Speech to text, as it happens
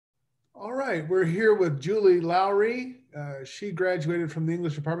All right, we're here with Julie Lowry. She graduated from the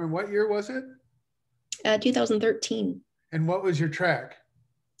English department. What year was it? 2013, And what was your track?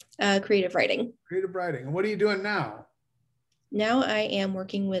 creative writing. Creative writing. And what are you doing now? Now I am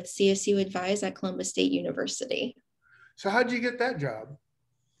working with CSU Advise at Columbus State University. So how'd you get that job?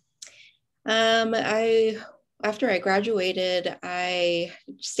 I After I graduated, I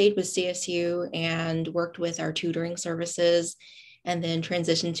stayed with CSU and worked with our tutoring services, and then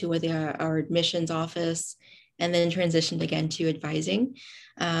transitioned to our admissions office, and then transitioned again to advising.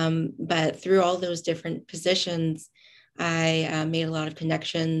 But through all those different positions, I made a lot of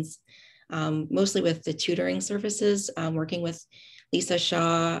connections, mostly with the tutoring services, working with Lisa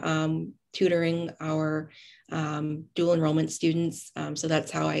Shaw, tutoring our dual enrollment students. So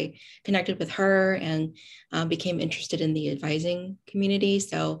that's how I connected with her and became interested in the advising community.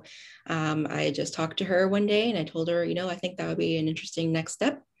 So I just talked to her one day and I told her, I think that would be an interesting next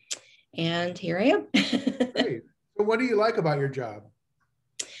step. And here I am. Great. So what do you like about your job?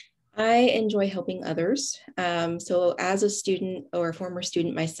 I enjoy helping others. So, as a student or a former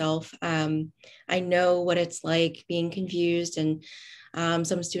student myself, I know what it's like being confused and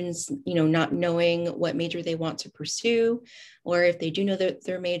some students, not knowing what major they want to pursue, or if they do know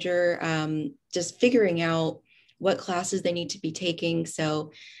their major, just figuring out what classes they need to be taking.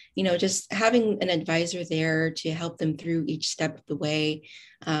 So, just having an advisor there to help them through each step of the way.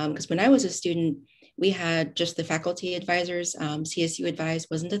 Because when I was a student, we had just the faculty advisors. CSU Advise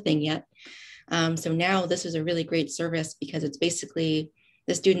wasn't a thing yet. So now this is a really great service because it's basically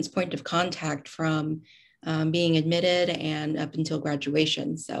the student's point of contact from being admitted and up until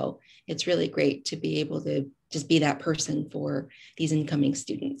graduation. So it's really great to be able to just be that person for these incoming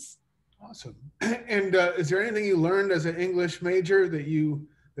students. Awesome. And is there anything you learned as an English major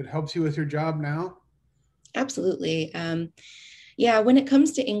that helps you with your job now? Absolutely. Yeah, when it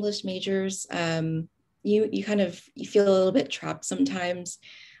comes to English majors, you kind of you feel a little bit trapped sometimes,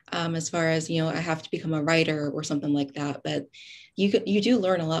 as far as I have to become a writer or something like that. But you do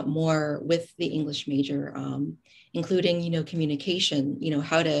learn a lot more with the English major, including communication,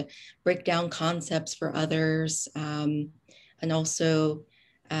 how to break down concepts for others, and also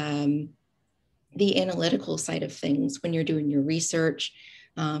um, the analytical side of things when you're doing your research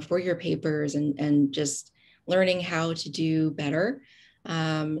for your papers and just learning how to do better.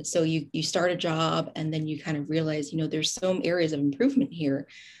 So you start a job and then you kind of realize, there's some areas of improvement here.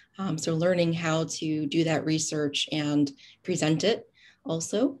 So learning how to do that research and present it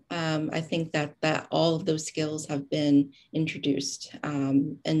also, I think that all of those skills have been introduced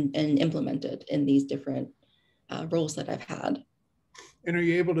and implemented in these different roles that I've had. And are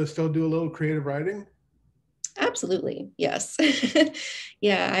you able to still do a little creative writing? Absolutely. Yes.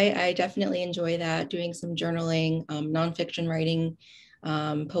 Yeah, I definitely enjoy that. Doing some journaling, nonfiction writing,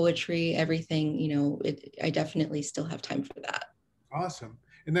 poetry, everything, I definitely still have time for that. Awesome.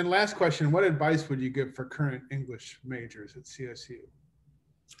 And then last question, what advice would you give for current English majors at CSU?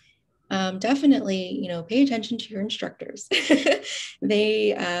 Definitely, pay attention to your instructors.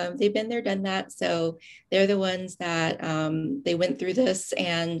 They've been there, done that. So they're the ones that they went through this,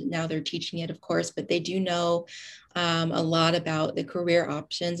 and now they're teaching it, of course. But they do know a lot about the career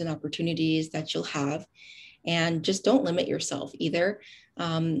options and opportunities that you'll have, and just don't limit yourself either.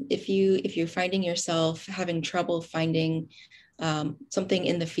 If you're finding yourself having trouble finding something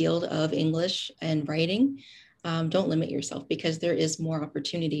in the field of English and writing, don't limit yourself because there is more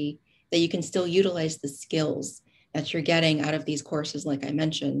opportunity that you can still utilize the skills that you're getting out of these courses, like I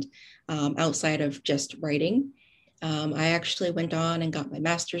mentioned, outside of just writing. I actually went on and got my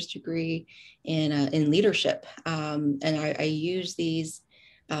master's degree in leadership, and I use these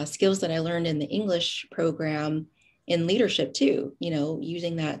skills that I learned in the English program in leadership too.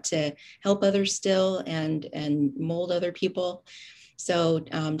 Using that to help others still and mold other people. So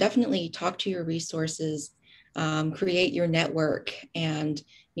definitely talk to your resources, create your network, and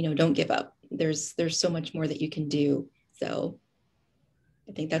don't give up. There's so much more that you can do. So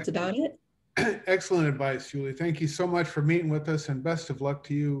I think that's about it. Excellent advice, Julie. Thank you so much for meeting with us and best of luck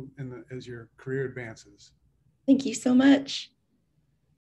to you as your career advances. Thank you so much.